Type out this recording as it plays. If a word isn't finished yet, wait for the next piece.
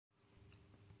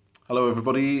Hello,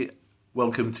 everybody.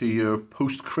 Welcome to your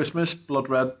post-Christmas Blood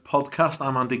Red podcast.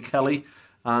 I'm Andy Kelly,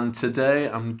 and today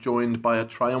I'm joined by a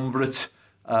triumvirate.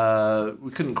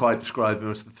 We couldn't quite describe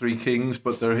them as the Three Kings,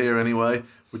 but they're here anyway.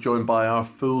 We're joined by our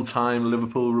full-time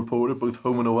Liverpool reporter, both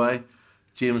home and away,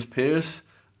 James Pearce,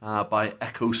 by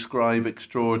Echo Scribe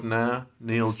extraordinaire,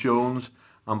 Neil Jones,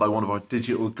 and by one of our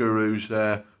digital gurus,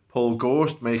 Paul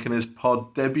Gorst, making his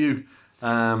pod debut.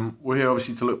 We're here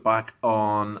obviously to look back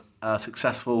on a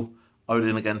successful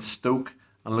outing against Stoke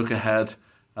and look ahead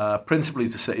principally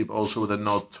to City, but also with a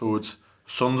nod towards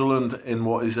Sunderland in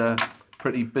what is a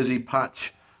pretty busy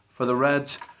patch for the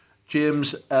Reds.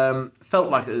 James, it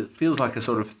feels like a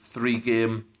sort of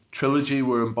 3-game trilogy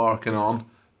we're embarking on.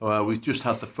 We've just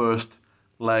had the first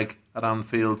leg at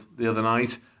Anfield the other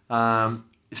night.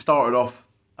 It started off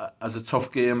as a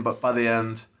tough game, but by the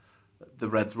end, the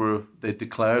Reds they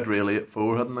declared really at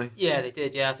 4, hadn't they? Yeah, they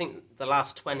did. Yeah, I think the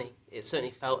last 20, it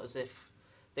certainly felt as if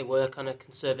they were kind of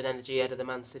conserving energy ahead of the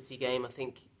Man City game. I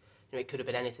think it could have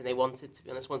been anything they wanted, to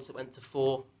be honest, once it went to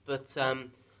 4, but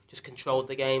just controlled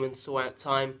the game and saw out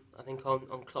time. I think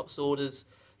on Klopp's orders,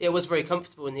 it was very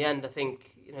comfortable in the end. I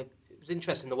think it was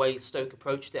interesting the way Stoke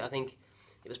approached it. I think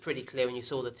it was pretty clear when you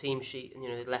saw the team sheet, and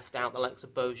they left out the likes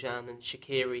of Bojan and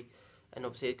Shaqiri, and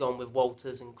obviously had gone with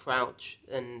Walters and Crouch,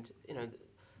 and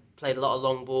played a lot of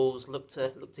long balls, looked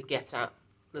to get at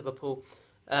Liverpool,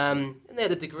 and they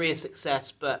had a degree of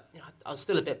success. But I was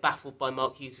still a bit baffled by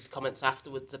Mark Hughes' comments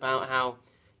afterwards about how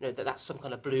that's some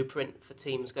kind of blueprint for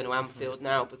teams going to Anfield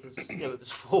now, because it was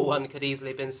 4-1, could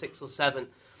easily have been 6 or 7.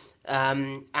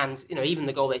 And even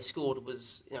the goal they scored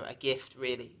was a gift,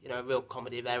 really. A real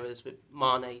comedy of errors, with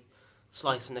Mane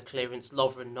slicing the clearance,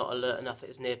 Lovren not alert enough at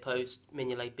his near post,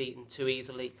 Mignolet beaten too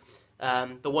easily.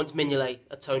 But once Mignolet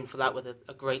atoned for that with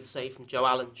a great save from Joe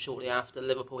Allen shortly after,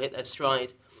 Liverpool hit their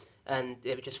stride, and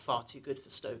they were just far too good for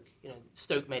Stoke.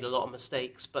 Stoke made a lot of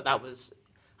mistakes, but I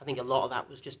think a lot of that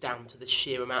was just down to the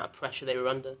sheer amount of pressure they were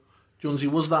under. Jonesy,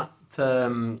 was that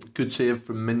good save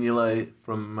from Mignolet,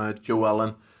 from Joe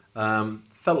Allen?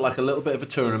 Felt like a little bit of a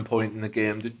turning point in the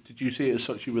game. Did you see it as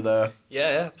such? You were there?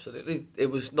 Yeah, absolutely. It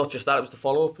was not just that; it was the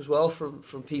follow-up as well from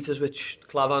Peters, which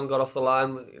Clavan got off the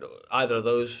line. Either of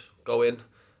those go in,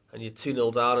 and you're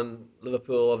 2-0 down, and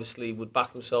Liverpool obviously would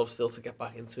back themselves still to get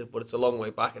back into it. But it's a long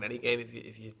way back in any game if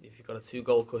you've got a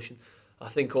 2-goal cushion. I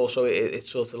think also it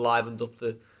sort of livened up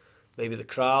maybe the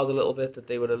crowd a little bit, that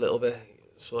they were a little bit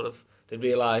they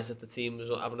realised that the team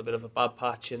was having a bit of a bad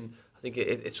patch, and I think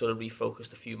it sort of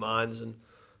refocused a few minds. And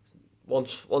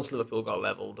once Liverpool got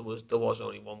level, there was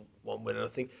only one winner. I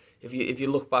think if you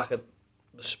look back at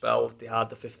the spell they had,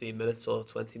 the 15 minutes or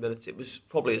 20 minutes, it was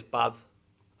probably as bad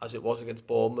as it was against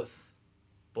Bournemouth,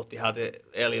 but they had it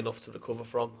early enough to recover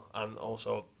from, and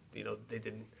also they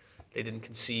didn't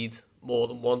concede more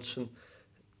than once, and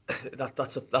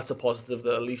that's a positive,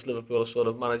 that at least Liverpool are sort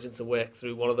of managing to work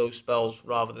through one of those spells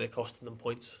rather than it costing them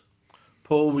points.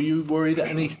 Paul, were you worried at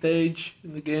any stage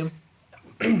in the game?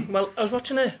 Well, I was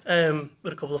watching it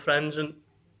with a couple of friends, and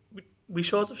we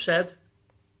sort of said,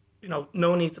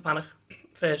 no need to panic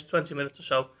first 20 minutes or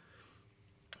so.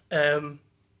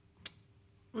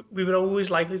 We were always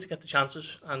likely to get the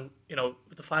chances, and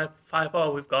with the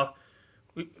firepower we've got,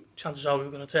 chances are we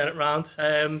were going to turn it around.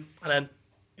 And then,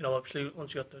 obviously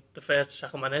once you got the first,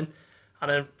 second man in,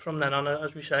 and then from then on,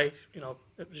 as we say,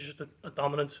 it was just a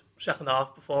dominant second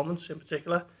half performance in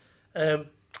particular.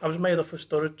 I was made up for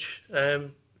Sturridge. I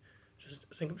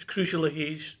think it was crucial that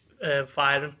he's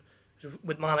firing.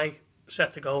 With Mane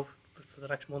set to go for the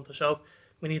next month or so,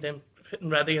 we need him fit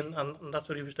and ready, and that's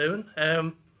what he was doing.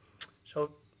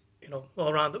 So, all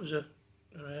around it was a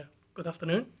good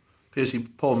afternoon. Piercy,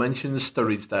 Paul mentions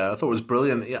Sturridge there. I thought it was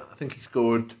brilliant. Yeah, I think he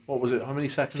scored, what was it, how many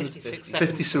seconds?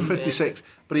 56.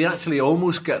 But he actually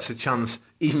almost gets a chance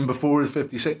even before his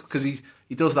 56, because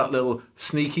he does that little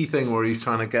sneaky thing where he's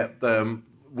trying to get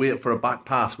wait for a back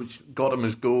pass, which got him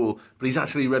his goal, but he's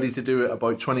actually ready to do it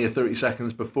about 20 or 30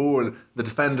 seconds before, and the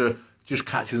defender just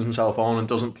catches himself on and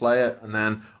doesn't play it, and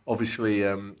then obviously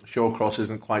Shawcross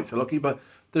isn't quite so lucky, but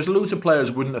there's loads of players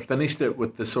who wouldn't have finished it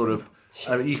with the sort of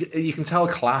you can tell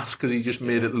class, because he just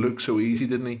made it look so easy,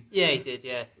 didn't he? Yeah, he did.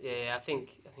 Yeah. I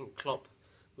think Klopp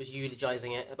was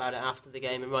eulogising it about it after the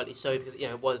game, and rightly so, because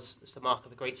it's the mark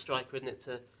of a great striker, isn't it,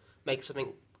 to make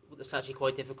something that's actually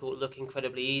quite difficult look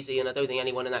incredibly easy. And I don't think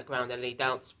anyone in that ground had any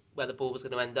doubts where the ball was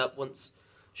going to end up once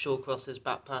Shawcross's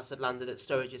back pass had landed at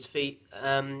Sturridge's feet.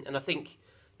 And I think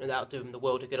that'll do him the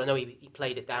world of good. I know he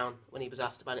played it down when he was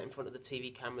asked about it in front of the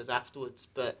TV cameras afterwards,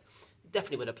 but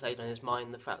definitely would have played on his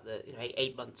mind the fact that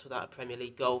 8 months without a Premier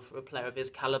League goal for a player of his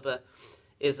calibre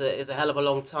is a hell of a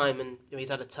long time, and he's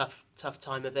had a tough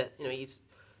time of it. He's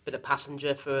been a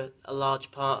passenger for a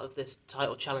large part of this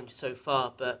title challenge so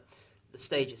far, but the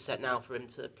stage is set now for him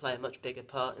to play a much bigger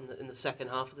part in the second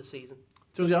half of the season.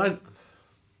 Georgie,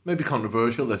 maybe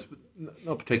controversial this, but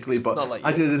not particularly, but not like you.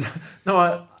 I didn't.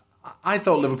 No, I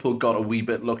thought Liverpool got a wee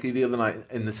bit lucky the other night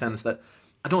in the sense that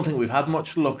I don't think we've had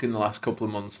much luck in the last couple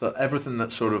of months. That everything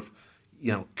that sort of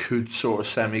could sort of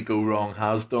semi go wrong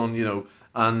has done.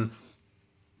 And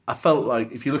I felt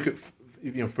like if you look at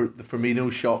for the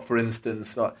Firmino shot, for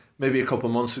instance, maybe a couple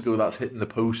of months ago that's hitting the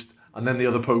post and then the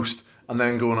other post and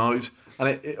then going out, and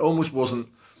it almost wasn't.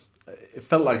 It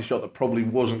felt like a shot that probably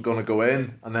wasn't going to go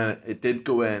in, and then it did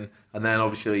go in, and then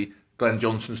obviously Glenn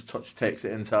Johnson's touch takes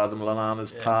it into Adam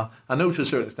Lallana's path. I know to a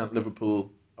certain extent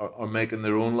Liverpool are making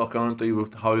their own luck, aren't they,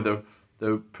 with how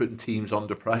they're putting teams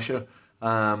under pressure.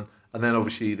 And then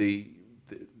obviously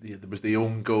there was the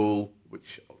own goal,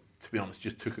 which to be honest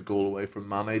just took a goal away from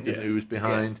Mane, didn't who was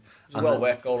behind. It was a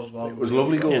well-worked goal as well. It was a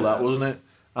lovely goal, that, wasn't it?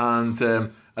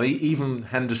 And even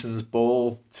Henderson's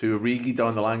ball to Origi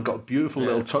down the line got a beautiful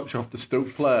little touch off the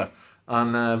Stoke player,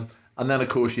 and then of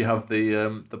course you have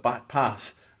the back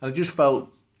pass, and it just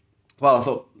felt, well, I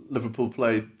thought Liverpool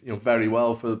played very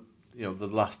well for the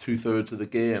last 2/3 of the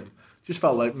game. Just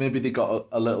felt like maybe they got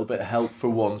a little bit of help for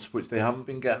once, which they haven't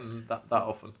been getting that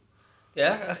often.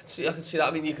 Yeah, I can see that.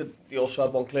 I mean, you also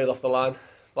had one cleared off the line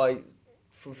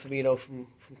from Firmino from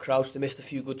Crouch. They missed a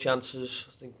few good chances.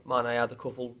 I think Mane had a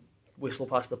couple whistle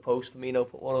past the post. Firmino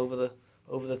put one over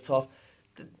the top.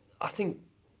 I think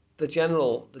the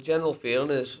general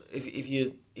feeling is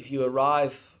if you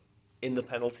arrive in the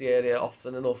penalty area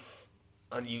often enough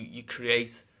and you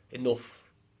create enough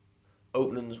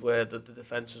openings where the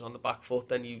defence is on the back foot,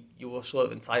 then you are sort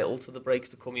of entitled to the breaks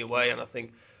to come your way. And I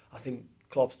think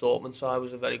Klopp's Dortmund side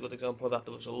was a very good example of that.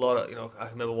 There was a lot of, I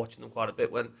remember watching them quite a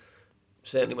bit when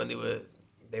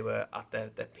they were at their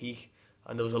peak,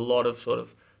 and there was a lot of sort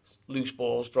of loose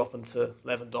balls dropping to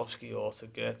Lewandowski or to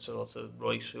Goetze or to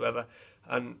Royce, whoever,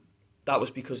 and that was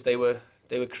because they were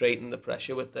creating the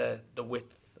pressure with the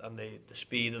width and the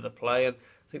speed of the play. And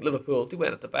I think Liverpool, they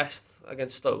weren't at the best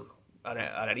against Stoke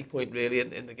at any point really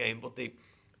in the game, but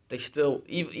they still,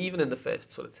 even in the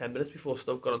first sort of 10 minutes before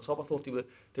Stoke got on top, I thought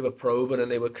they were probing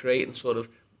and they were creating sort of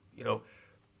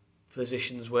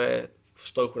positions where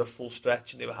Stoke were a full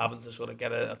stretch and they were having to sort of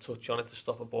get a touch on it to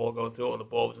stop a ball going through it, or the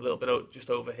ball was a little bit just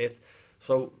overhit.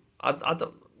 So I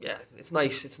don't. Yeah, it's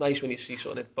nice. It's nice when you see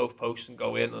something at both posts and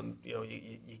go in, and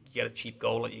you get a cheap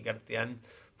goal like you get at the end.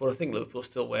 But I think Liverpool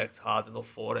still worked hard enough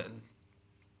for it, and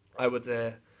I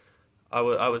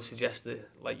would suggest that,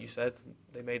 like you said,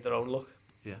 they made their own luck.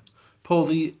 Yeah,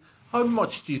 Paul. How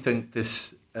much do you think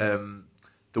this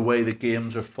the way the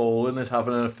games are falling is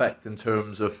having an effect in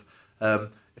terms of?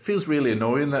 It feels really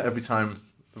annoying that every time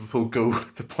Liverpool go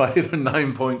to play, they're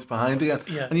 9 points behind again.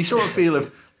 Yeah. And you sort of feel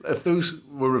if those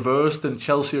were reversed and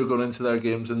Chelsea are going into their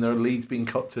games and their lead's been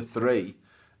cut to 3,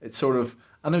 it's sort of,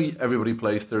 I know everybody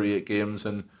plays 38 games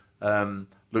and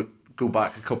go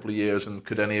back a couple of years and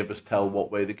could any of us tell what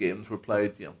way the games were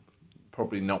played?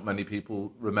 Probably not many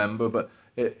people remember, but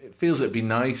it feels it'd be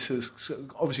nice. It's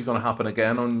obviously going to happen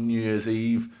again on New Year's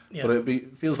Eve, but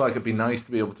it feels like it'd be nice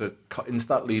to be able to cut into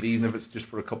that lead, even if it's just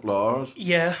for a couple of hours.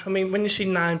 Yeah, I mean, when you see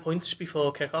 9 points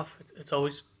before kick-off, it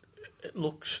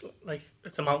looks like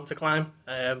it's a mountain to climb.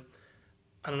 I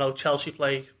don't know, Chelsea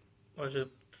play,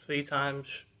 3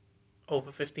 times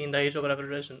over 15 days or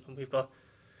whatever it is, and we've got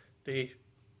the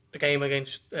game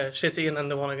against City and then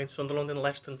the one against Sunderland in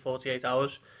less than 48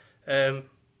 hours.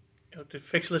 The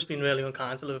fixture has been really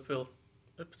unkind to Liverpool,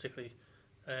 particularly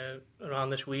around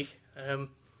this week.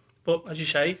 But as you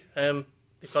say,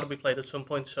 they've got to be played at some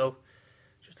point, so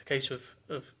it's just a case of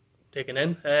digging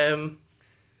in.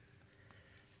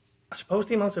 I suppose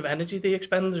the amount of energy they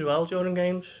expend as well during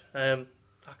games, that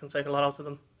can take a lot out of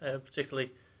them,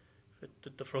 particularly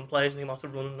the front players and the amount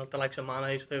of running that the likes of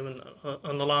Mane do and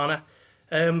Lallana.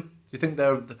 Do you think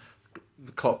they're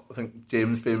the Klopp? I think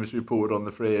James famously reported on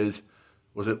the phrase,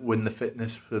 was it win the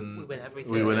fitness and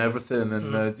we win everything?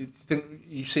 And do you think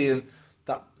you seeing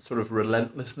that sort of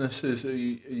relentlessness? Are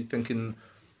you thinking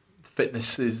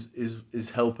fitness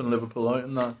is helping Liverpool out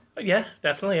in that? Yeah,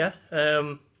 definitely. Yeah.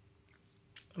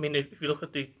 I mean, if you look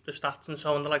at the stats and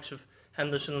so on, the likes of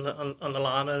Henderson and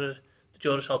Lallana, the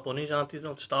Duracell bunnies, aren't they? They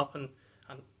don't stop, and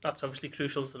that's obviously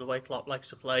crucial to the way Klopp likes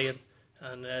to play,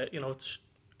 and it's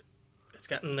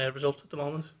getting results at the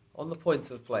moment. On the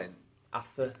point of playing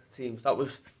after teams,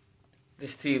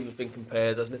 this team has been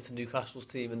compared, hasn't it, to Newcastle's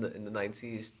team in the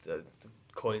 90s,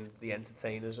 coined the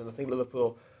entertainers, and I think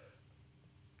Liverpool,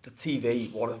 the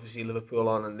TV want to see Liverpool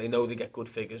on, and they know they get good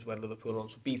figures when Liverpool on.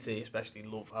 So BT especially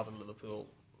love having Liverpool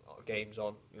games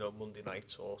on, Monday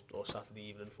nights or Saturday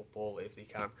evening football if they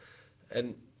can,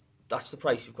 and that's the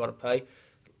price you've got to pay.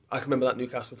 I can remember that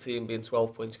Newcastle team being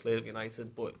 12 points clear of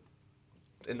United, but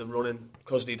in the running,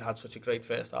 because they'd had such a great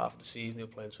first half of the season, they were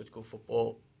playing such good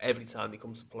football. Every time they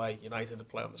come to play, United would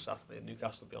play on the Saturday, and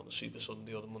Newcastle would be on the Super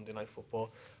Sunday or the Monday night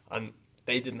football, and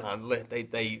they didn't handle it.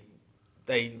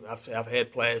 I've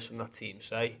heard players from that team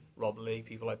say, Rob Lee,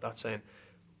 people like that, saying,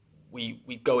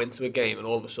 we go into a game and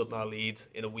all of a sudden our lead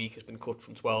in a week has been cut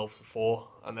from 12 to 4,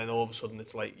 and then all of a sudden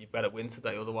it's like, you better win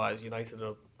today, otherwise United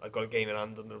have got a game in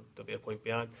hand and they'll be a point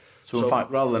behind. So in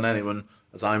fact, rather than anyone,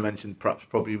 as I mentioned, perhaps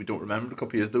probably we don't remember a couple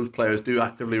of years, those players do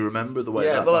actively remember the way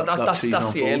that season that's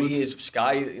unfolded. the early years of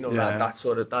Sky, that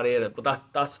sort of that era. But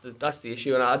that's the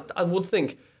issue, and I would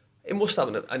think it must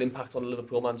have an impact on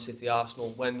Liverpool, Man City,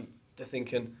 Arsenal when they're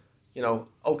thinking,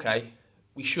 okay,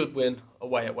 we should win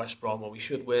away at West Brom, or we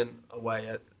should win away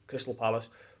at Crystal Palace,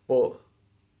 but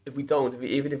if we don't,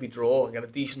 even if we draw and get a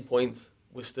decent point,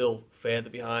 we're still further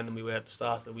behind than we were at the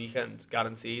start of the weekend,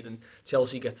 guaranteed. And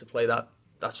Chelsea get to play that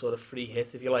sort of free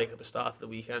hit, if you like, at the start of the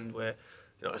weekend, where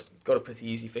it's got a pretty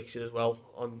easy fixture as well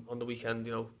on the weekend.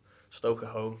 Stoke at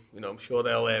home. I'm sure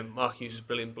they'll Mark Hughes'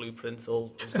 brilliant blueprint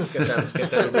will get them a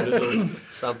good result,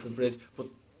 Stamford Bridge. But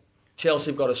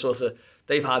Chelsea have got a sort of,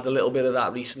 they've had a little bit of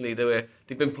that recently.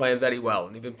 They've been playing very well,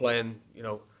 and they've been playing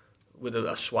with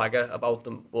a swagger about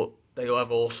them, but they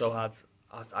have also had,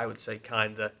 I would say,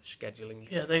 kind of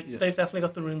scheduling. Yeah, they've definitely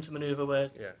got the room to manoeuvre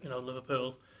where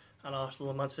Liverpool and Arsenal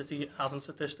and Man City haven't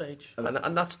at this stage.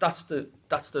 And that's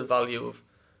the value of,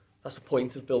 that's the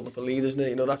point of building up a lead, isn't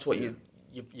it? That's what you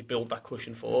build that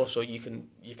cushion for, so you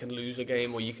can lose a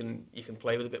game, or you can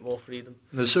play with a bit more freedom.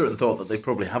 And there's a certain thought that they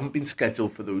probably haven't been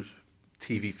scheduled for those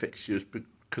TV fixtures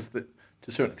because to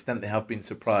a certain extent they have been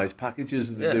surprise packages.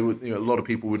 Yeah. They would, a lot of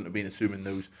people wouldn't have been assuming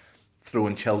those,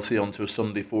 throwing Chelsea onto a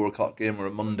Sunday 4:00 game or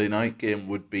a Monday night game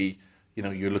would be,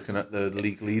 you're looking at the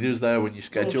league leaders there when you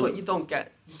schedule it. You don't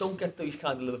get these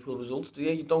kind of Liverpool results, do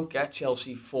you? You don't get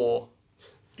Chelsea 4,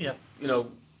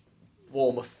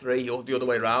 Bournemouth 3, or the other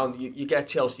way around. You get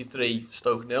Chelsea 3,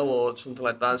 Stoke 0, or something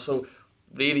like that. So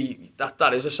really,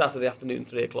 that is a Saturday afternoon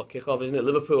 3:00 kickoff, isn't it?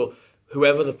 Liverpool,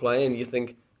 whoever they're playing, you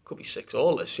think could be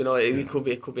 6-all-less. It could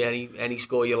be any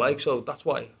score you like. So that's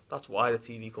why the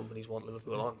TV companies want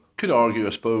Liverpool on. Could argue, I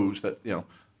suppose, that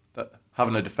that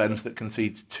having a defence that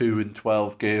concedes 2 in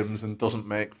 12 games and doesn't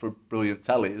make for brilliant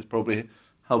telly is probably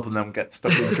helping them get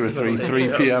stuck into a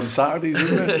 3 p.m. Saturdays,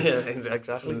 isn't it? Yeah,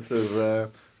 exactly. So,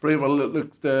 brilliant. Well,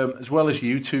 look, as well as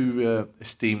you two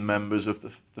esteemed members of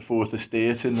the Fourth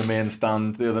Estate in the main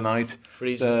stand the other night,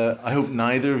 I hope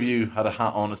neither of you had a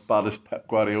hat on as bad as Pep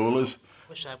Guardiola's.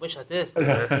 Wish I did.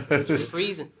 It was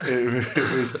freezing.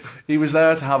 He was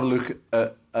there to have a look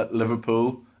at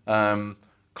Liverpool.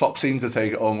 Klopp seemed to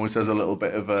take it almost as a little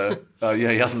bit of a he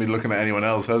hasn't been looking at anyone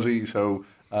else, has he? So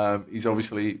he's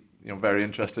obviously very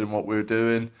interested in what we're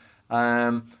doing.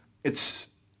 It's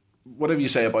whatever you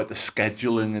say about the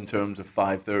scheduling in terms of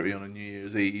 5:30 on a New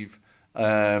Year's Eve.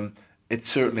 It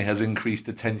certainly has increased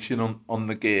attention on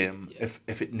the game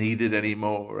if it needed any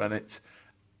more, and it's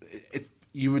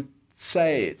you would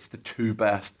say it's the two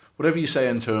best. Whatever you say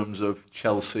in terms of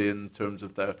Chelsea, in terms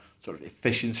of their sort of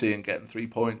efficiency in getting 3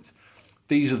 points,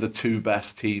 these are the two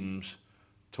best teams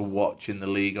to watch in the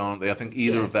league, aren't they? I think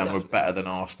either of them definitely were better than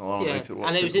Arsenal, aren't they? To watch,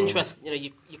 and it was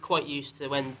interesting. You're quite used to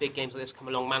when big games like this come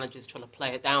along, managers trying to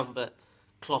play it down, but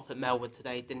Klopp at Melwood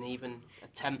today didn't even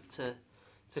attempt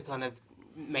to kind of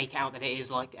make out that it is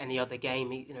like any other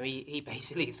game. He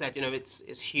basically said,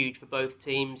 it's huge for both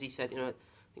teams. He said, I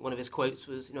think one of his quotes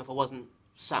was, if I wasn't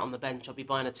sat on the bench, I'd be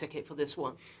buying a ticket for this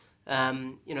one.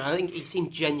 I think he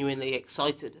seemed genuinely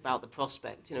excited about the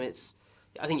prospect.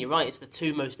 I think you're right. It's the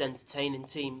two most entertaining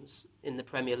teams in the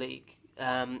Premier League.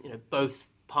 Both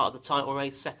part of the title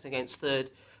race, second against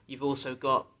third. You've also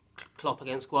got Klopp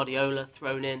against Guardiola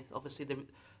thrown in. Obviously,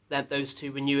 those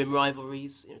two renewing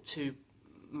rivalries. Two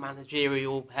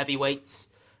managerial heavyweights.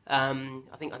 I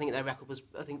think their record was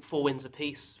 4 wins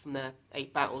apiece from their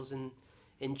 8 battles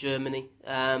in Germany.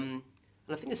 And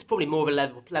I think this is probably more of a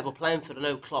level playing field. I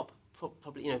know Klopp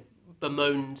probably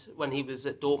bemoaned when he was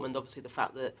at Dortmund. Obviously, the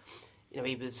fact that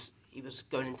he was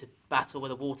going into battle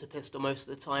with a water pistol most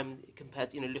of the time compared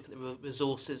to, look at the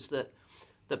resources that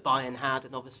Bayern had,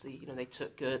 and obviously, they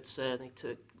took Götze, they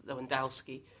took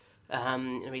Lewandowski,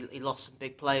 he lost some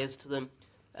big players to them,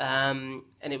 and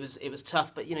it was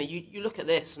tough, but, you look at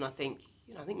this and I think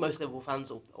most Liverpool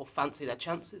fans will fancy their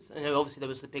chances. Obviously there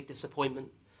was the big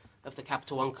disappointment of the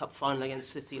Capital One Cup final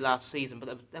against City last season,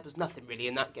 but there was nothing really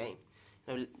in that game.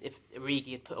 You know, if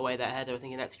Origi had put away that header, I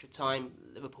think in extra time,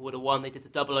 Liverpool would have won. They did the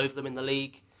double over them in the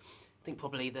league. I think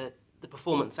probably the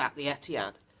performance at the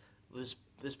Etihad was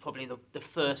probably the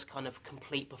first kind of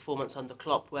complete performance under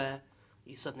Klopp where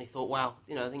you suddenly thought, wow,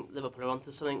 you know, I think Liverpool are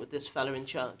onto something with this fella in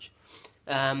charge.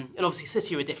 And obviously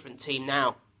City are a different team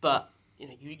now, but you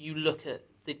know, you look at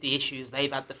the issues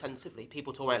they've had defensively.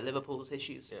 People talk about Liverpool's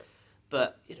issues,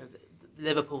 but you know,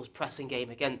 Liverpool's pressing game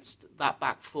against that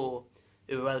back four,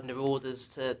 who are under orders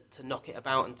to knock it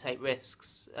about and take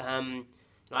risks.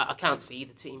 I can't see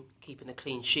either team keeping a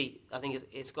clean sheet. I think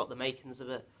it's got the makings of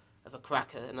a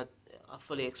cracker, and I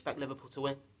fully expect Liverpool to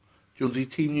win. Jonesy,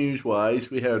 team news-wise,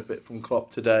 we heard a bit from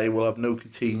Klopp today. We'll have no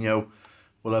Coutinho,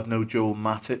 we'll have no Joel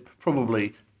Matip.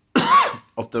 Probably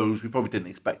of those, we probably didn't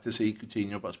expect to see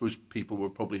Coutinho, but I suppose people were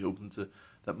probably hoping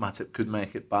that Matip could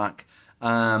make it back.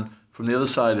 And from the other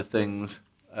side of things,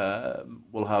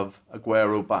 we'll have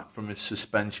Aguero back from his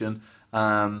suspension.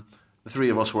 The three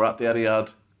of us were at the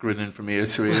Etihad, grinning from ear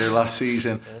to ear last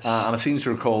season, and I seem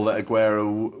to recall that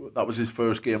Aguero, that was his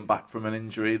first game back from an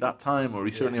injury that time, or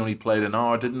he certainly only played an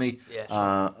hour, didn't he? Yeah,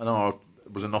 sure. An hour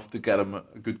was enough to get him a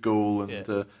good goal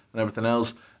and everything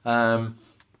else.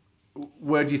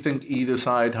 Where do you think either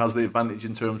side has the advantage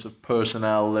in terms of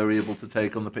personnel they're able to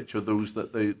take on the pitch, or those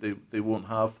that they won't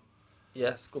have?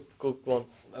 Yes, good one.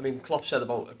 I mean, Klopp said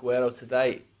about Aguero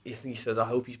today, he said, I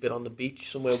hope he's been on the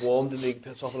beach somewhere warm, didn't he,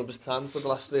 topping up his tan for the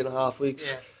last 3.5 weeks.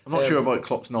 Yeah. I'm not sure about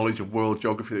Klopp's knowledge of world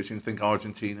geography. They seem to think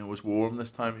Argentina was warm this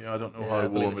time of year. I don't know how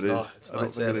warm it is. It's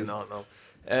not certainly not, no.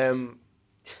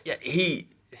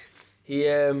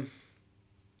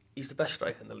 He's the best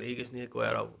striker in the league, isn't he,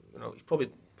 Aguero? You know, he's probably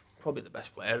the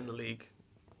best player in the league,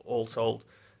 all told.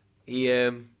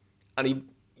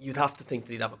 You'd have to think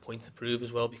that he'd have a point to prove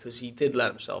as well, because he did let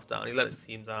himself down. He let his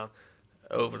team down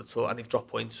over the tour, and they've dropped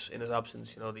points in his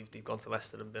absence. You know, they've gone to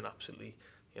Leicester and been absolutely,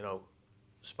 you know,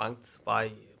 spanked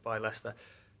by Leicester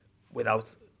without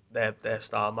their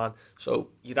star man. So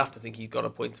you'd have to think he'd got a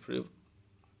point to prove.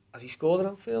 Has he scored at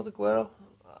Anfield, Aguero?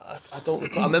 I don't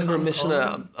recall. I remember him missing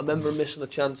a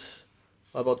chance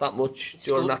by about that much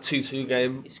during that 2-2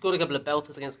 game. He scored a couple of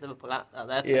belters against Liverpool at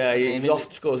their place. Yeah, he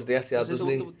often scores the Etihad, doesn't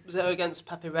he? Was it against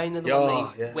Pepe Reina, the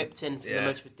one that he whipped in from the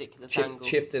most ridiculous angle?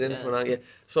 Chipped it in from an angle.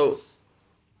 So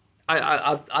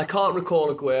I can't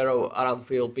recall Aguero at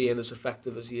Anfield being as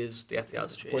effective as he is the Etihad.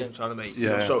 That's the point I'm trying to make. Yeah.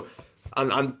 You know, so,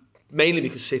 and mainly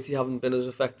because City haven't been as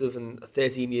effective in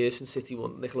 13 years since City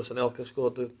won. Nicolas Anelka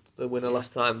scored the winner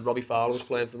last time. Robbie Fowler was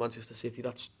playing for Manchester City.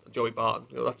 That's Joey Barton.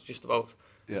 You know, that's just about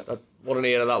what an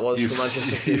era that was for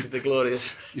Manchester City. The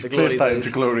glorious. You've placed that into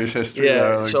glorious history.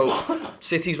 Yeah. So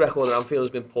City's record at Anfield has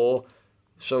been poor.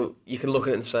 So you can look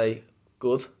at it and say,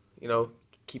 good. You know,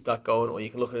 keep that going, or you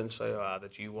can look at it and say, the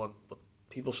due one. But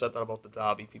people said that about the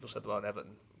derby. People said about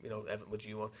Everton. You know, Everton were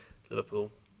due one. Liverpool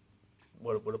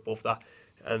were above that.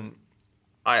 And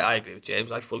I agree with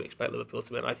James. I fully expect Liverpool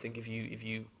to win. I think if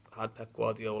you had Pep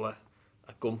Guardiola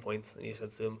at gunpoint and you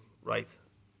said to him, right,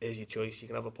 here's your choice. You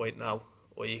can have a point now,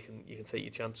 or you can take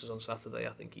your chances on Saturday.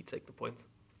 I think he'd take the point.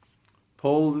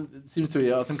 Paul, it seems to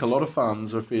me, I think a lot of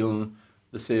fans are feeling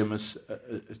the same as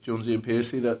Jonesy and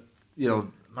Piercy, that, you know,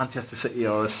 Manchester City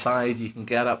are a side you can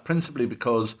get at, principally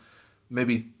because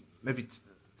maybe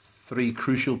three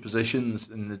crucial positions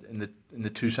in the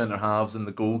two centre halves and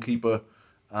the goalkeeper,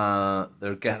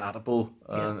 they're get-atable.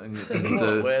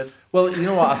 Well, you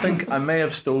know what? I think I may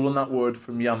have stolen that word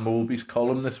from Jan Molby's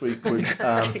column this week, which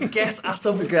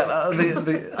get-atable.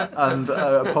 And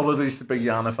apologies to Big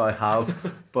Jan if I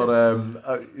have, but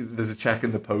there's a check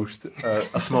in the post,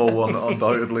 a small one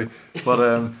undoubtedly.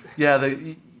 But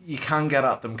you can get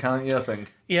at them, can't you? I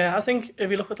think. Yeah, I think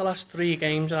if you look at the last 3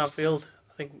 games at Anfield,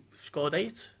 I think we scored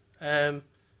 8, and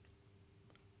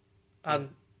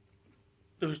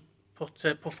it was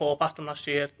put 4 past them last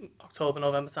year, October,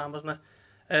 November time, wasn't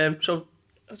it? So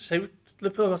I'd say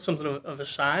Liverpool got something of a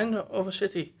sign over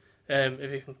City,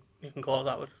 if you can call it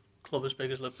that, with a club as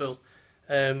big as Liverpool.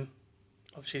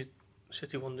 Obviously,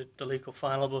 City won the League Cup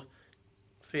final, but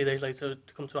 3 days later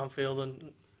to come to Anfield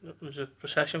and it was a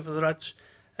procession for the Reds.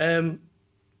 And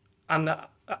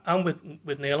I'm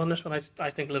with Neil on this one. I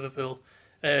think Liverpool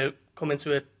come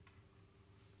into it,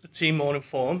 the team more in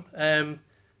form, and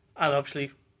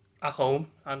obviously at home,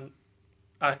 and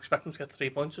I expect them to get 3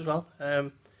 points as well.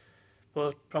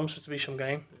 But promises to be some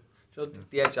game. So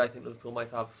the edge I think Liverpool might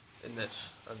have in this,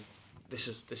 and this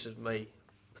is me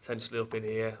potentially up in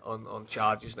here on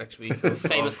charges next week.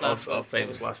 Famous last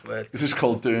word. This is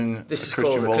called doing this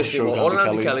Christian Walsh show or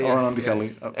Andy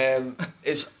Kelly.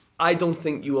 I don't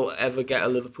think you will ever get a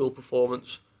Liverpool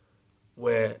performance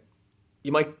where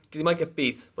you might get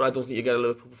beat, but I don't think you get a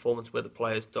Liverpool performance where the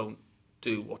players don't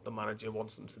do what the manager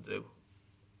wants them to do.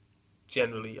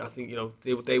 Generally, I think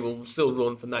they will still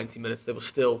run for 90 minutes. They will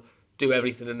still do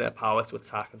everything in their power to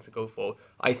attack and to go forward.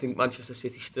 I think Manchester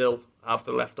City still have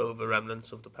the leftover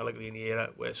remnants of the Pellegrini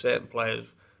era, where certain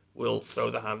players will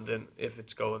throw the hand in if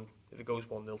it goes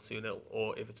 1-0, 2-0,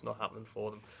 or if it's not happening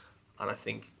for them. And I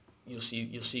think you'll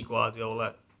see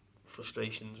Guardiola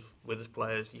frustrations with his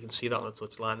players. You can see that on the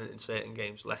touchline in certain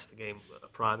games. Leicester game, a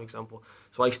prime example.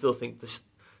 So I still think there's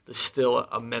still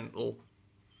a mental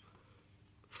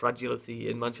fragility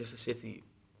in Manchester City.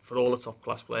 For all the top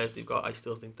class players they've got, I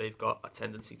still think they've got a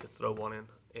tendency to throw one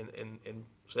in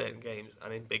certain games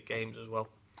and in big games as well.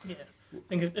 Yeah, I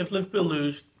think if Liverpool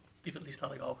lose, they've at least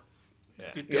had a go.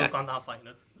 Yeah, They've gone that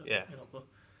final. Yeah.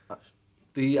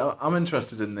 I'm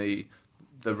interested in the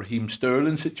Raheem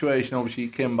Sterling situation. Obviously, he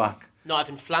came back. Not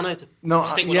having Flano to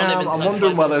stick one on him. I'm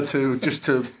wondering whether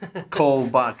to call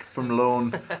back from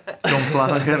loan John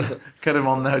Flanagan, get him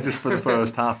on there just for the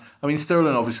first half. I mean,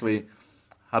 Sterling obviously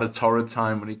had a torrid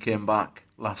time when he came back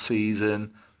last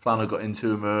season. Flanagan got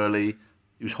into him early.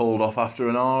 He was hauled off after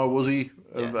an hour, was he?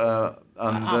 Yeah.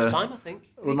 Half time, I think.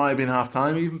 It might have been half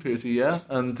time even, Peter. Yeah,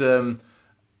 and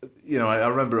I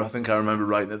remember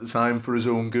writing at the time, for his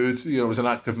own good. It was an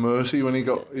act of mercy when he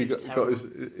got his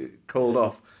called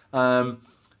off.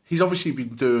 He's obviously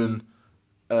been doing.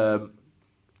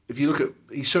 If you look at,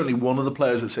 he's certainly one of the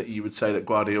players that you would say that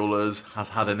Guardiola has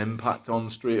had an impact on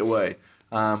straight away.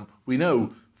 We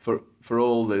know for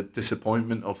all the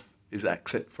disappointment of his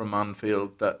exit from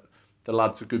Anfield that the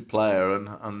lad's a good player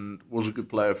and was a good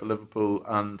player for Liverpool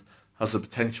and has the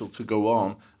potential to go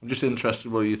on. I'm just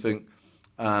interested whether you think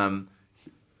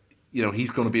he's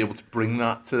going to be able to bring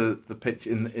that to the pitch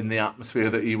in the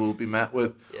atmosphere that he will be met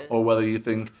with, or whether you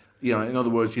think, in other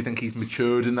words, you think he's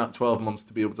matured in that 12 months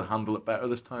to be able to handle it better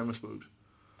this time, I suppose.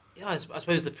 Yeah, I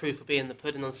suppose the proof will be in the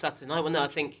pudding on Saturday night. Well, no, I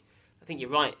think you're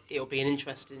right. It'll be an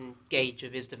interesting gauge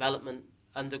of his development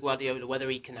under Guardiola, whether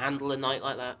he can handle a night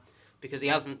like that, because he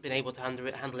hasn't been able to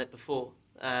handle it before.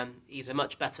 He's a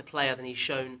much better player than he's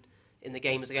shown in the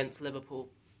games against Liverpool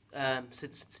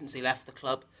since he left the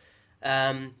club.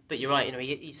 But you're right.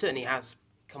 He certainly has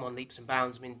come on leaps and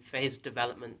bounds. I mean, for his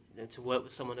development, to work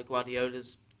with someone of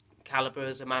Guardiola's calibre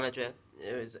as a manager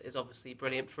is obviously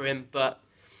brilliant for him. But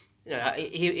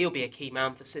he'll be a key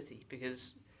man for City,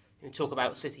 because talk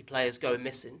about City players going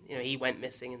missing. He went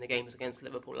missing in the games against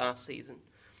Liverpool last season.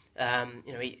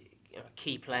 A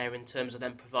key player in terms of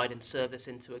them providing service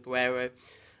into Aguero.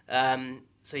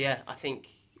 So yeah, I think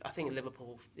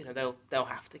Liverpool, they'll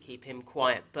have to keep him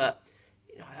quiet. But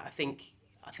I think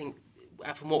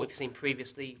from what we've seen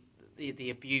previously, the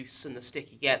abuse and the stick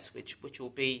he gets, which will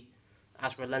be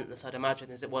as relentless, I'd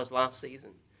imagine, as it was last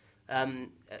season,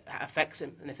 affects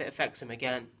him. And if it affects him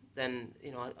again, then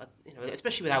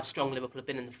especially with how strong Liverpool have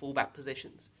been in the fullback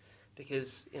positions,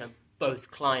 because both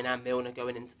Klein and Milner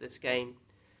going into this game,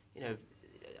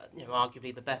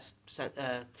 arguably the best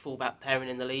fullback pairing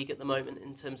in the league at the moment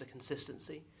in terms of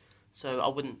consistency. So I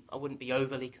wouldn't be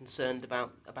overly concerned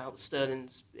about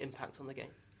Sterling's impact on the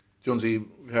game. Jonesy,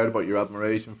 we heard about your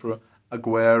admiration for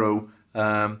Aguero.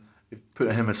 If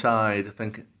putting him aside, I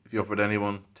think if you offered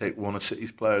anyone, take one of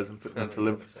City's players and put him into the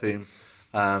Liverpool team.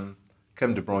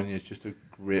 Kevin De Bruyne is just a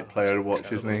great player to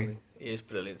watch, isn't he? He is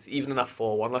brilliant. Even in that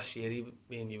 4-1 last year,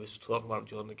 me and you was talking about him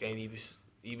during the game.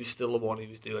 He was still the one who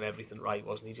was doing everything right,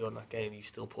 wasn't he? During that game, he was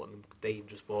still putting in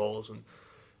dangerous balls, and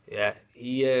yeah,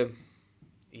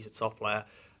 he's a top player.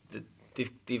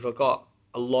 They've got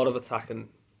a lot of attacking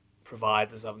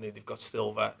providers, haven't they? They've got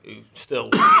Silva, who still,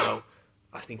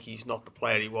 I think he's not the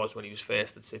player he was when he was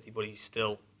first at City, but he's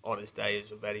still on his day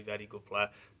is a very, very good player.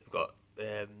 They've got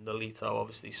Nolito,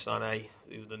 obviously Sané,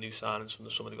 the new signings from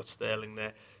the summer. They've got Sterling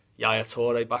there. Yaya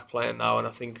Toure back playing now, and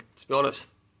I think, to be honest,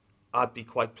 I'd be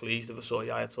quite pleased if I saw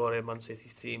Yaya Toure in Man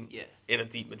City's team in a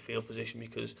deep midfield position,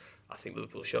 because I think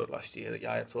Liverpool showed last year that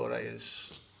Yaya Toure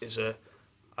is a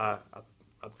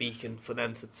beacon for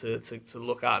them to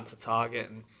look at and to target.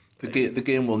 And the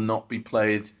game will not be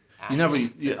played. You never,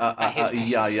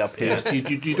 pace.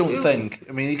 You don't think.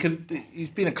 I mean, he's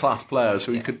been a class player,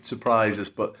 so he could surprise us.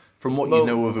 But from what you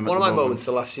know of him, one of my moments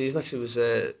of last season actually was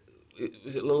it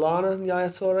Lallana and Yaya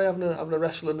Toure having a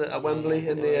wrestling at Wembley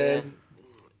in the.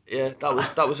 Yeah,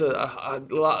 that was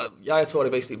Yaya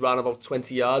Toure basically ran about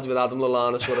 20 yards with Adam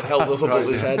Lallana sort of held up above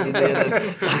his head and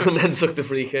then took the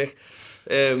free kick.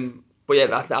 But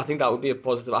yeah, I think that would be a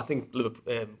positive. I think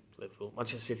Liverpool,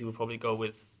 Manchester City will probably go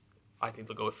with. I think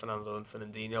they'll go with Fernando and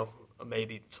Fernandinho, and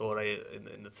maybe Toure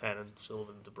in the 10 and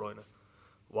Silva and De Bruyne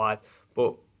wide.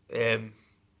 But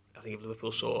I think if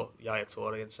Liverpool saw Yaya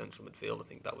Toure in central midfield, I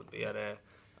think that would be a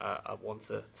want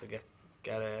to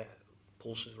get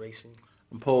pulses racing.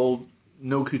 And Paul,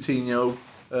 no Coutinho.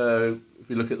 If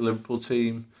you look at the Liverpool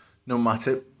team, no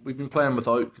Matip. We've been playing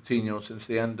without Coutinho since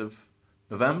the end of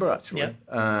November, actually.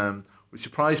 Which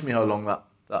surprised me how long that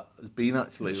has been,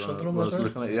 actually. Sunderland, when I was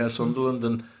looking at Sunderland,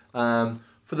 and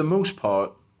for the most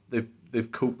part,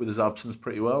 they've coped with his absence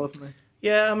pretty well, haven't they?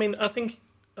 Yeah, I mean, I think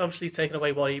obviously taking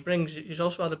away what he brings, he's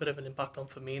also had a bit of an impact on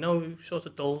Firmino, who sort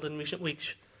of dulled in recent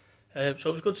weeks. So it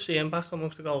was good to see him back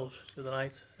amongst the goals the other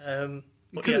night.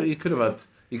 He could have had.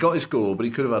 He got his goal, but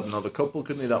he could have had another couple,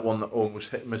 couldn't he? That one that almost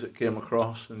hit him as it came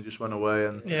across and just went away,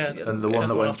 and the one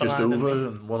that went just over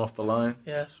and one off the line.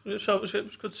 Yeah, so it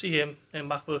was good to see him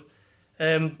back. But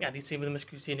the team would have missed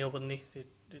Coutinho, wouldn't he?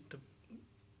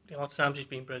 The amount of times he's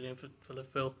been brilliant for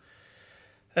Liverpool.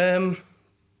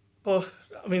 But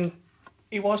I mean,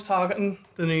 he was targeting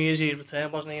the New Year's Eve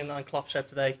return, wasn't he? And Klopp said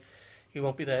today he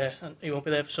won't be there, and he won't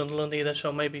be there for Sunderland either.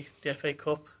 So maybe the FA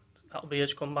Cup, that'll be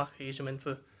his comeback. Ease him in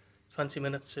for 20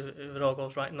 minutes if it all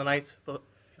goes right in the night. But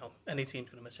any team's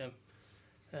going to miss him.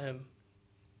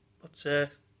 But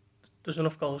there's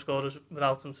enough goal scorers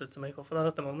without him to make up for that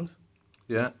at the moment.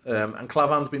 Yeah, and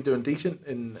Clavan's been doing decent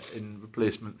in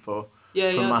replacement for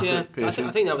Matip. I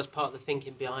think that was part of the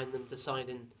thinking behind them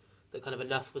deciding that kind of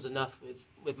enough was enough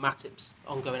with Matip's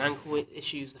ongoing ankle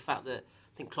issues. The fact that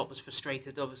I think Klopp was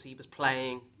frustrated. Obviously, he was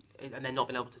playing and then not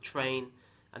being able to train.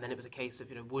 And then it was a case of,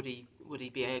 would he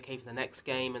be okay for the next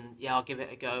game? And I'll give it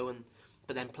a go.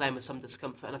 But then playing with some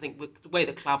discomfort. And I think with the way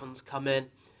that Clavan's come in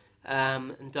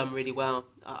and done really well,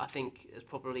 I think has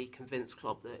probably convinced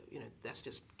Klopp that let's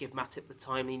just give Matip the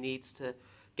time he needs to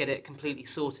get it completely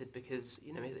sorted, because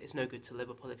it's no good to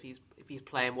Liverpool if he's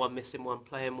playing one, missing one,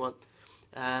 playing one.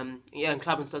 And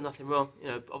Clavan's done nothing wrong.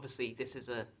 Obviously this is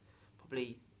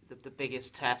probably the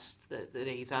biggest test that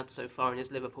he's had so far in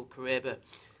his Liverpool career, but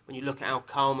when you look at how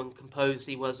calm and composed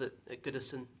he was at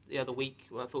Goodison the other week,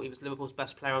 when I thought he was Liverpool's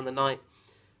best player on the night,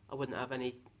 I wouldn't have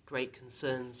any great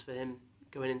concerns for him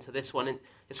going into this one. And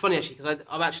it's funny actually, because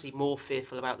I'm actually more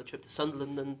fearful about the trip to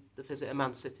Sunderland than the visit to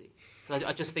Man City.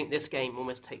 I just think this game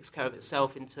almost takes care of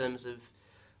itself in terms of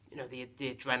the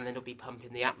adrenaline will be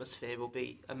pumping, the atmosphere will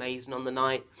be amazing on the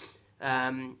night,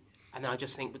 and then I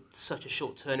just think with such a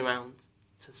short turnaround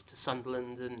to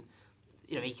Sunderland, and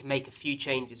he can make a few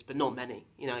changes, but not many.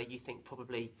 You think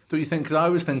probably. Do you think? Because I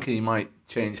was thinking he might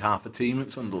change half a team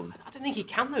at Sunderland. I don't think he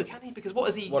can though, can he? Because what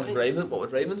is he? What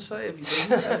would Raymond say if he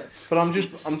didn't? But I'm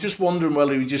just wondering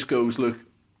whether he just goes, look,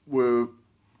 we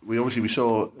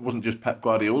saw it wasn't just Pep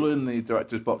Guardiola in the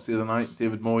director's box the other night.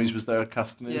 David Moyes was there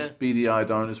casting his beady eye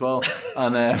down as well,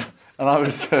 and I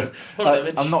was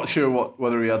I'm not sure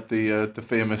whether he had the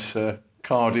famous.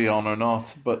 Cardi on or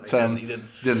not, but he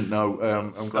didn't know.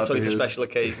 I'm glad to hear. For special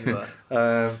occasions.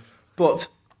 But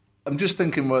I'm just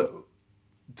thinking,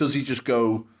 does he just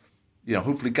go?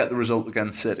 Hopefully get the result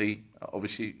against City.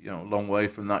 Obviously, a long way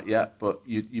from that yet, but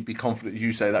you'd be confident, as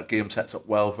you say, that game sets up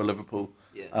well for Liverpool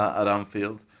at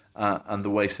Anfield, and the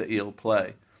way City will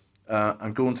play,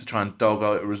 and going to try and dog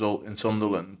out a result in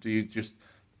Sunderland. Do you just?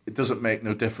 It doesn't make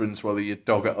no difference whether you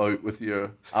dog it out with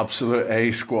your absolute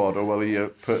A squad or whether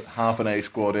you put half an A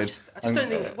squad in. I just don't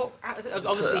think.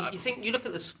 Obviously, you look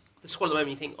at the squad at the moment.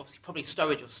 You think obviously probably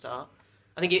Sturridge will start.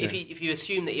 I think if you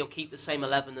assume that he'll keep the same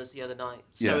 11 as the other night,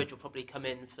 Sturridge will probably come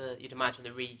in for, you'd imagine,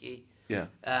 Origi. Yeah.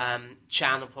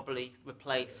 Chan will probably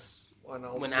replace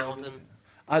Wijnaldum.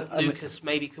 Lucas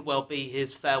maybe could well be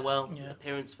his farewell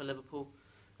appearance for Liverpool.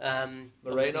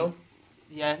 Moreno.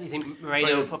 Yeah, you think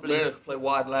Moreno probably could play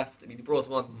wide left? I mean, he brought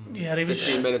him on. Yeah, he was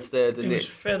 15 minutes there, didn't he? He was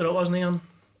further up, wasn't he? On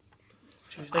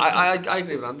Tuesday. I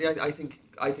agree with Andy. I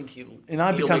think he'll. And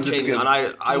I'd be tempted to give.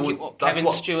 And I would.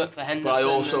 Kevin Stewart for Henderson. But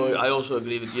I also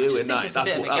agree with you in that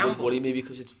that would worry me,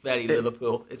 because it's very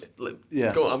Liverpool. It's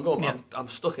I'm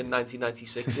stuck in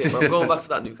 1996 here. I'm going back to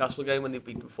that Newcastle game when they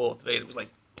beat them 4-3. It was like,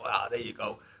 wow, there you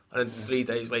go. And then 3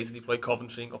 days later, they played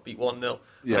Coventry and got beat 1-0.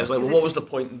 Yeah. I was like, what was the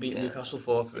point in beating Newcastle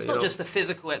 4-3? It's not just the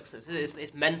physical exercise,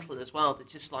 it's mental as well.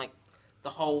 It's just like the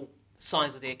whole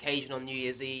size of the occasion on New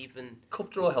Year's Eve. And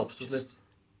cup draw helps, doesn't it?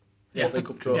 Yeah, FA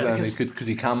Cup draw. Yeah, because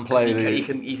he can play. He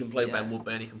can play Ben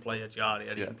Woodburn, he can play Ajari,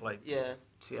 and he can play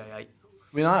TAA. I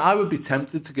mean, I would be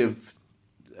tempted to give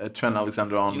Trent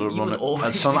Alexander-Arnold run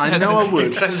at Sun. I know I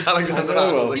would. Trent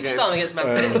Alexander-Arnold. You'd start against Man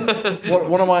City.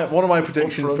 One of my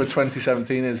predictions for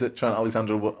 2017 is that Trent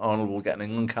Alexander-Arnold will get an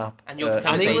England cap. And you'll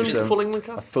become full England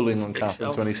cap. A full England cap in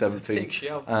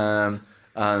 2017.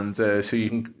 And so you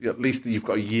can, at least you've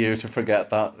got a year to forget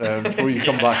that before you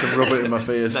come back and rub it in my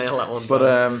face. Nail that one.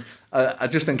 But I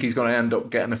just think he's going to end up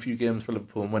getting a few games for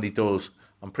Liverpool, and when he does,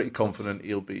 I'm pretty confident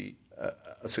he'll be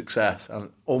a success.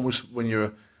 And almost when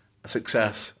you're a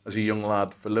success as a young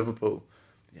lad for Liverpool,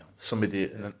 somebody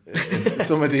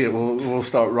will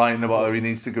start writing about how he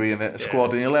needs to be in a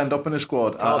squad, and he'll end up in a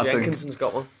squad. Carl Jenkinson's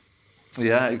got one.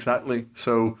 Yeah, exactly.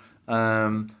 So,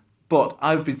 but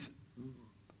I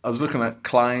was looking at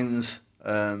Klein's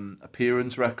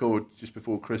appearance record just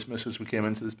before Christmas as we came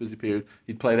into this busy period.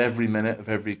 He'd played every minute of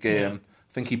every game. Yeah.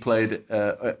 I think he played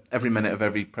every minute of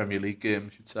every Premier League game,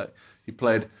 I should say. He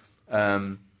played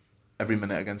every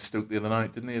minute against Stoke the other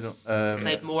night, didn't he?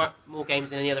 Played more games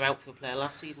than any other outfield player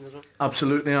last season as well.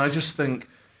 Absolutely. And I just think,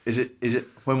 is it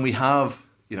when we have,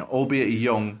 albeit a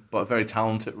young but a very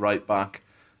talented right back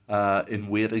in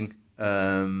waiting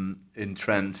in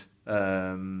Trent,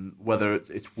 whether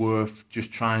it's worth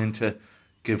just trying to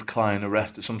give Klein a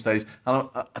rest at some stage. And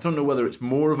I don't know whether it's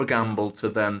more of a gamble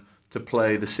to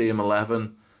play the same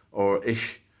 11 or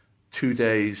ish 2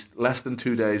 days, less than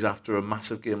 2 days after a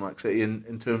massive game like City,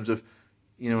 in terms of,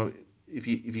 if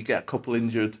you get a couple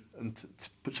injured and to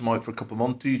put them out for a couple of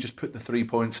months, do you just put the 3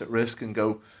 points at risk and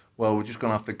go, well, we're just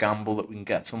going to have to gamble that we can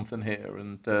get something here?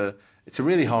 And it's a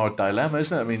really hard dilemma,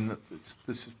 isn't it? I mean,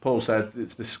 as Paul said,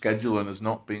 it's the scheduling has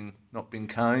not been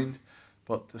kind,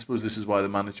 but I suppose this is why the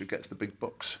manager gets the big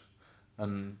bucks.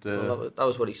 And that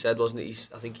was what he said, wasn't it?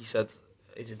 I think he said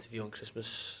his interview on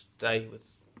Christmas Day with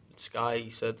Sky, he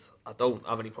said, I don't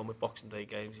have any problem with Boxing Day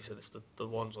games. He said it's the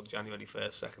ones on January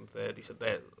 1st, 2nd, 3rd. He said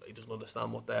he doesn't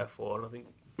understand what they're for, and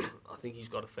I think he's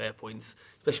got a fair point,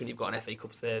 especially when you've got an FA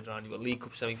Cup third round, you've got League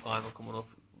Cup semi-final coming up,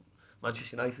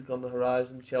 Manchester United on the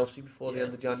horizon, Chelsea before the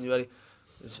end of January.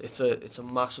 It's a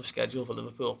massive schedule for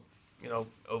Liverpool,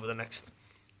 over the next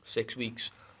 6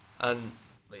 weeks and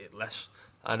less.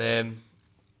 And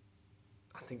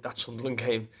I think that Sunderland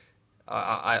game,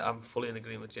 I'm fully in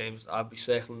agreement with James. I'd be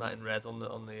circling that in red on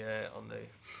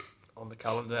the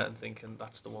calendar and thinking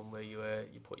that's the one where you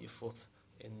put your foot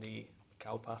in the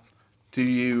cow path. Do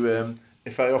you,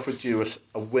 if I offered you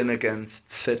a win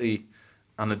against City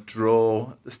and a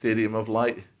draw at the Stadium of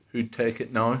Light, who'd take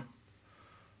it now?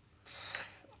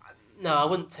 No, I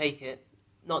wouldn't take it.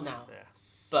 Not now. Yeah.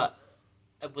 But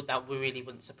that really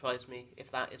wouldn't surprise me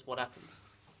if that is what happens.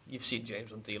 You've seen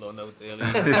James on Delo, no deal.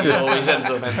 He always ends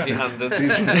up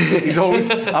empty-handed. He's always,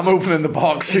 I'm opening the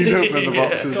box, he's opening the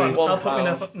box. I'll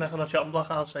put my neck on a chopping block,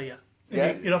 I'll say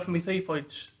You'd offer me 3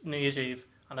 points New Year's Eve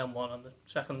and then 1 on the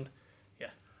second.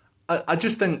 I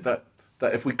just think that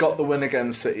if we got the win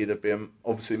against City, there'd be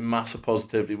obviously massive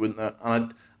positivity, wouldn't there?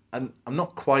 And I'm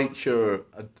not quite sure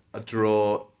a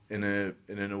draw in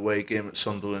an away game at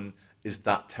Sunderland is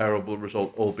that terrible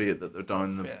result, albeit that they're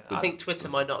down. I think Twitter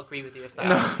might not agree with you if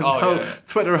that. No,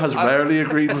 Twitter has rarely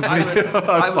agreed with me.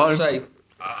 I would say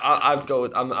I'd go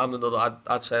with I'm another.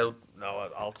 I'd say no.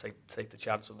 I'll take the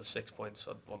chance on the 6 points.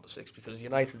 I'd want the 6 because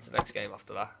United's the next game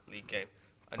after that league game,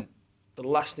 and the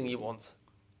last thing you want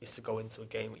is to go into a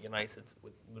game with United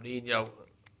with Mourinho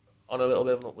on a little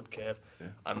bit of an upward curve,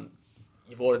 and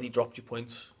you've already dropped your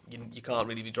points. You can't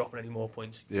really be dropping any more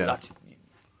points. That's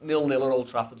 0-0 at Old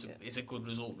Trafford is a good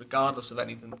result, regardless of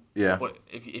anything. Yeah. But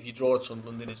if you draw at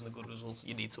Sunderland, it isn't a good result.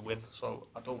 You need to win. So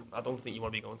I don't think you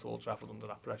want to be going to Old Trafford under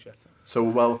that pressure. So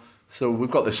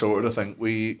we've got this sorted. I think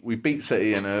we beat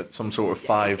City in some sort of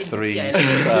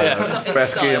 5-3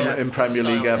 best game in Premier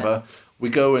League ever. We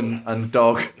go and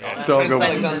dog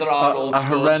a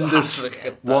horrendous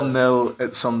 1-0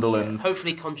 at Sunderland. Yeah,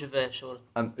 hopefully controversial.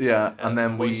 And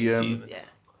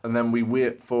then we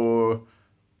wait for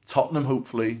Tottenham,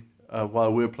 hopefully,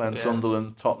 while we're playing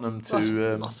Sunderland. Tottenham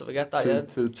to not to forget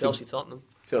that, Chelsea Tottenham.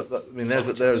 I mean, there's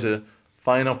a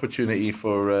fine opportunity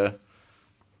for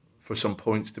some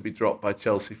points to be dropped by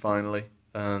Chelsea finally,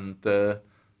 and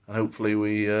hopefully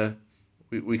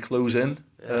we close in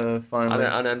finally.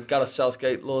 And then Gareth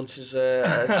Southgate launches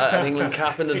an England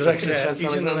cap in the direction of Trent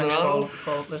Alexander-Arnold.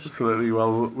 Absolutely.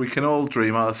 Well, we can all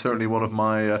dream. That's certainly one of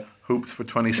my hopes for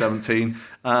 2017.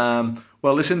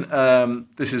 Well, listen,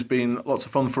 this has been lots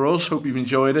of fun for us. Hope you've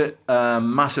enjoyed it.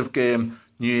 Massive game,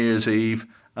 New Year's Eve.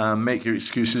 Make your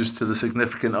excuses to the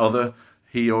significant other,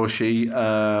 he or she,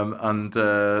 and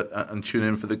tune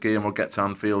in for the game or get to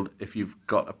Anfield if you've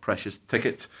got a precious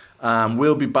ticket.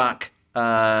 We'll be back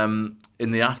in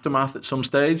the aftermath at some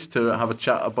stage to have a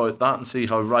chat about that and see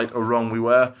how right or wrong we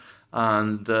were,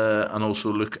 and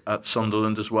also look at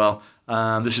Sunderland as well.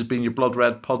 This has been your Blood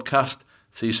Red podcast.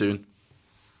 See you soon.